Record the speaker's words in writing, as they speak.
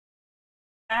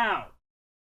Ow.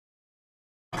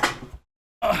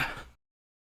 Ugh.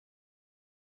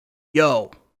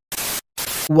 Yo.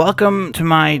 Welcome to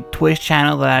my Twitch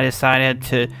channel that I decided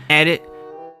to edit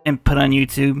and put on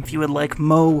YouTube. If you would like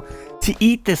Mo to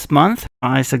eat this month,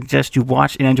 I suggest you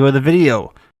watch and enjoy the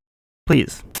video.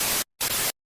 Please.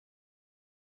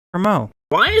 For Mo.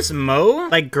 Why is Mo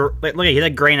like look at he's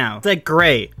like gray now. It's like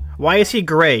gray. Why is he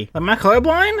gray? Am I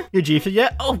colorblind? Your G Fuel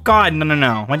yet? Oh god,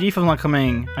 no. My G Fuel's not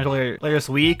coming until later this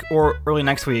week or early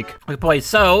next week. Okay, boys,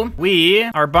 so we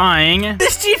are buying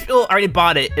this G Fuel. Already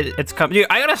bought it. It's coming. Dude,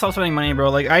 I gotta stop spending money, bro.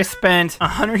 Like I spent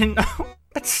 100.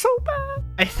 That's so bad.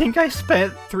 I think I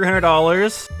spent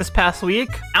 $300 this past week.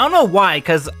 I don't know why,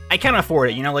 because I can't afford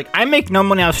it, you know? Like, I make no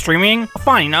money out of streaming.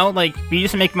 Fine, you know? Like, we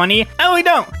used to make money. I really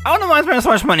don't. I don't know why I'm spending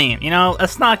so much money, you know?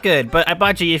 That's not good. But I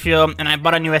bought G Fuel, and I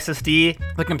bought a new SSD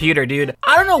for the computer, dude.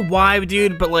 I don't know why,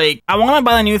 dude, but, like, I want to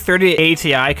buy the new 3080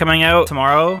 Ti coming out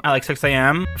tomorrow at, like, 6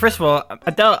 a.m. First of all, I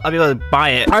doubt I'll be able to buy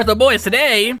it. All right, so, boys,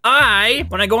 today, when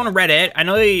I go on Reddit, I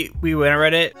know we went on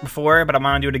Reddit before, but I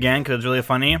want to do it again because it's really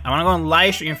funny. I want to go on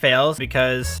live stream fails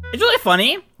because it's really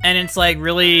funny and it's like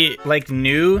really like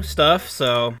new stuff.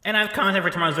 So, and I have content for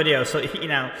tomorrow's video, so you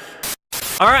know.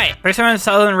 All right,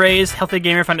 37,000 rays, healthy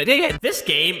gamer fund. Yeah, this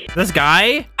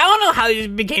guy, I don't know how he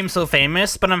became so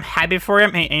famous, but I'm happy for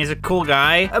him, and he's a cool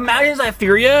guy. Imagine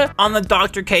Zypheria on the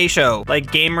Dr. K show,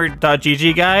 like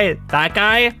gamer.gg guy, that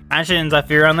guy. Imagine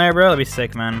Zypheria on there, bro. That'd be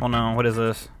sick, man. Oh no, what is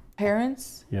this?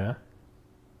 Parents, yeah,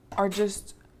 are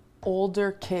just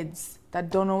older kids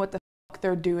that don't know what the fuck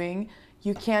they're doing.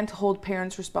 You can't hold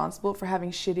parents responsible for having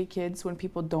shitty kids when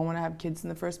people don't want to have kids in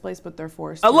the first place, but they're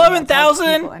forced.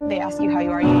 11,000. They ask you how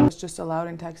you are. It's just allowed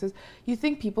in Texas. You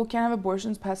think people can't have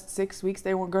abortions past 6 weeks?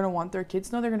 They weren't gonna want their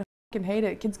kids. No, they're gonna fucking hate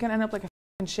it. Kids gonna end up like a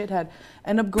fucking shithead.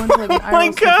 End up going to like an my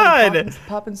god,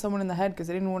 popping someone in the head because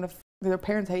they didn't want to. Their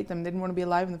parents hate them. They didn't want to be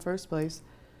alive in the first place.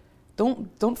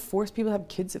 Don't force people to have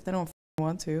kids if they don't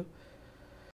want to.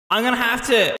 I'm gonna have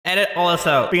to edit all this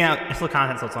out. But yeah, it's still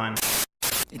content, so it's fine.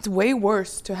 It's way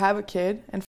worse to have a kid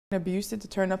and abuse it to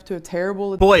turn up to a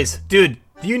terrible. Boys, dude,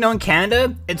 do you know in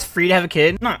Canada it's free to have a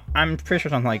kid? No, I'm pretty sure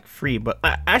it's not like free, but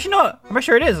actually no, I'm pretty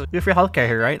sure it is. We have free healthcare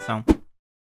here, right? So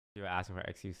you were asking for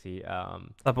XQC.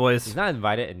 What's up, boys? He's not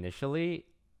invited initially.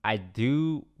 I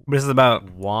do. What is this about?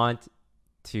 Want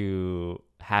to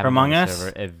have Among him on the Us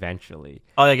server eventually.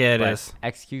 Oh yeah, it is.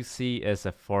 XQC is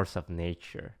a force of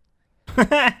nature.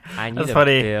 I need to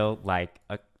build like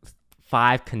a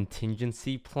 5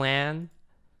 contingency plan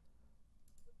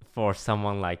for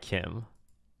someone like him,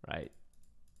 right?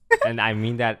 And I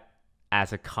mean that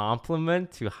as a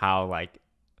compliment to how like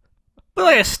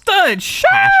a stud,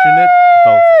 passionate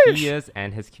both he is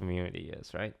and his community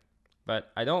is, right? But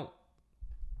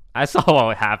I saw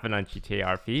what happened on GTA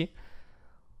RP.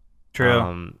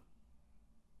 True.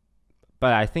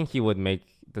 But I think he would make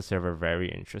the server very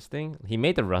interesting. He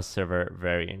made the Rust server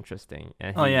very interesting.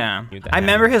 And oh yeah, I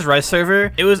remember his Rust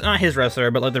server. It was not his Rust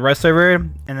server, but like the Rust server,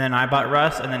 and then I bought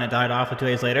Rust, and then it died off like 2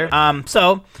 days later.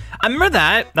 So I remember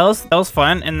that was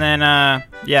fun, and then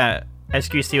yeah,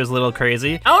 SQC was a little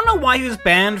crazy. I don't know why he was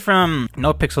banned from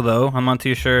NoPixel though. I'm not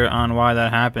too sure on why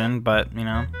that happened, but you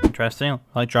know, interesting.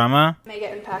 Like drama. May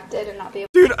get impacted and not be able.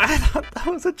 Dude, I thought that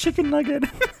was a chicken nugget.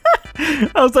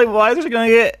 I was like, why is there a chicken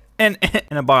nugget in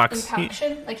a box?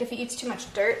 Impaction. Like if he eats too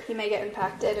much dirt, he may get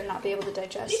impacted and not be able to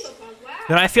digest.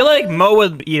 Dude, I feel like Mo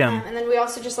would eat him. And then we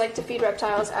also just like to feed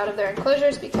reptiles out of their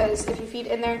enclosures because if you feed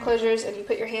in their enclosures and you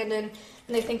put your hand in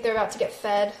and they think they're about to get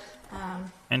fed.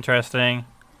 Interesting.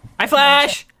 I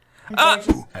flash!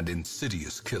 And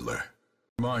insidious killer.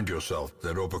 Remind yourself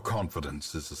that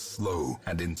overconfidence is a slow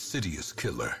and insidious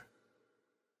killer.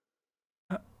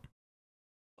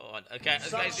 Okay,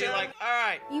 so you're like,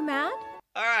 alright. You mad?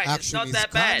 Alright, it's not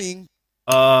that bad. Like,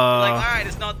 alright,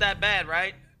 it's not that bad,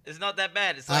 right? It's not that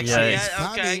bad. It's like, yeah,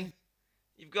 okay.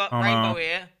 You've got Rainbow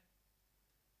here.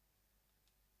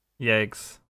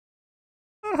 Yikes.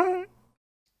 I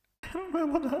don't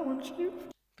remember that one, Chief.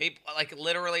 People, like,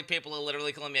 literally, people are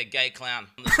literally calling me a gay clown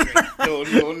on the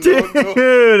street.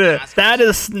 Dude, that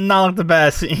is not the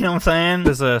best. You know what I'm saying?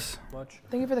 What is this?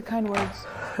 Thank you for the kind words.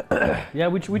 Yeah,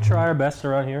 we try our best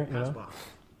around here,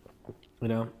 you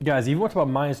know. Guys, even talked about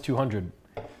 -200.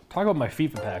 Talk about my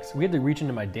FIFA packs. We had to reach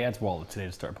into my dad's wallet today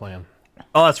to start playing.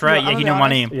 Oh, that's right. Yeah, he no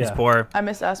money. Yeah. He's poor. I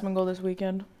missed Asmongold this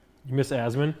weekend. You miss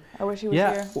Asmon? I wish he was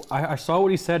here. here. Yeah, I saw what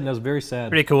he said and I was very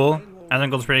sad. Pretty cool.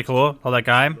 Uncle's pretty cool. Oh, that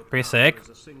guy, pretty sick.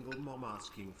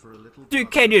 Dude,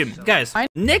 okay, dude, guys.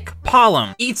 Nick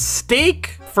Pollum eats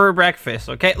steak for breakfast,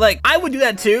 okay? Like, I would do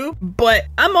that too, but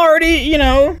I'm already, you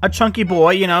know, a chunky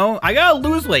boy, you know? I gotta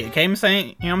lose weight, okay? I'm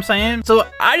saying, you know what I'm saying? So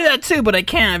I do that too, but I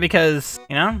can't because,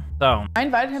 you know? So. I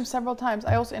invited him several times.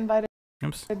 I also invited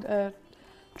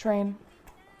Train.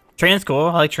 Train's cool.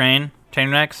 I like Train. Train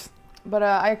Rex. But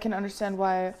I can understand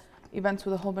why events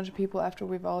with a whole bunch of people after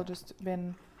we've all just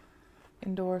been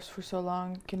indoors for so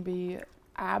long can be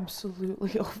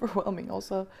absolutely overwhelming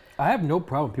also. I have no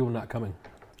problem with people not coming.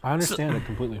 I understand it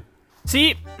completely.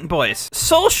 See, boys,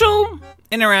 social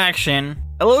interaction,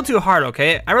 a little too hard,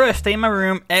 okay? I'd rather stay in my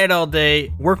room, edit all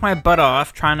day, work my butt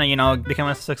off, trying to, you know, become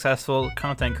a successful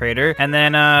content creator, and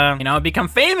then, you know, become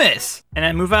famous, and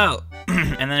then move out,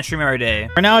 and then stream every day.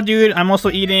 For now, dude, I'm also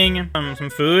eating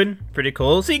some food. Pretty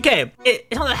cool. See, okay,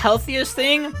 it's not the healthiest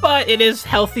thing, but it is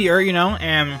healthier, you know,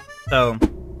 and so.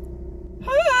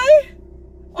 Hi!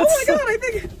 Oh my god, I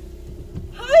think...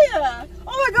 Hiya!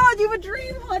 Oh my god, you have a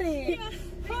dream, honey! Yeah.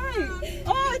 Hi!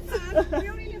 Oh, it's... We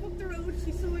only live up the road,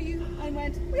 she saw you, I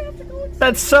went, we have to go.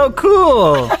 That's so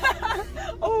cool!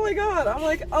 Oh my god, I'm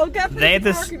like, I'll get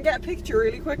park and get a picture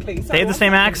really quickly. They have the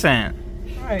same accent.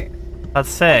 Right. That's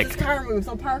sick. This car moves,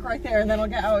 I'll park right there and then I'll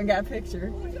get out and get a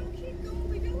picture. Oh, don't keep going,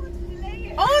 we don't want to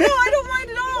delay it. Oh no, I don't mind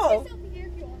at all!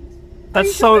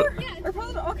 That's so...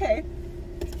 Okay.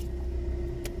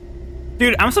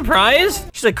 Dude, I'm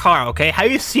surprised. She's a car, okay?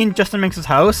 Have you seen Justin Minx's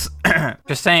house?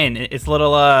 Just saying, it's a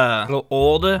little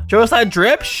old. Show us that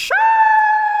drip. Sure.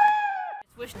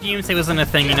 I wish DMC wasn't a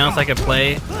thing, you know, so I could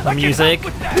play the music.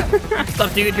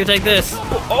 Stop, dude. Here, take this.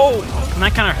 Oh, can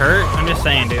that kind of hurt? I'm just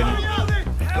saying, dude.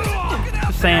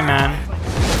 Just saying, man.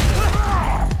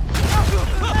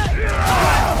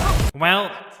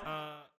 Well.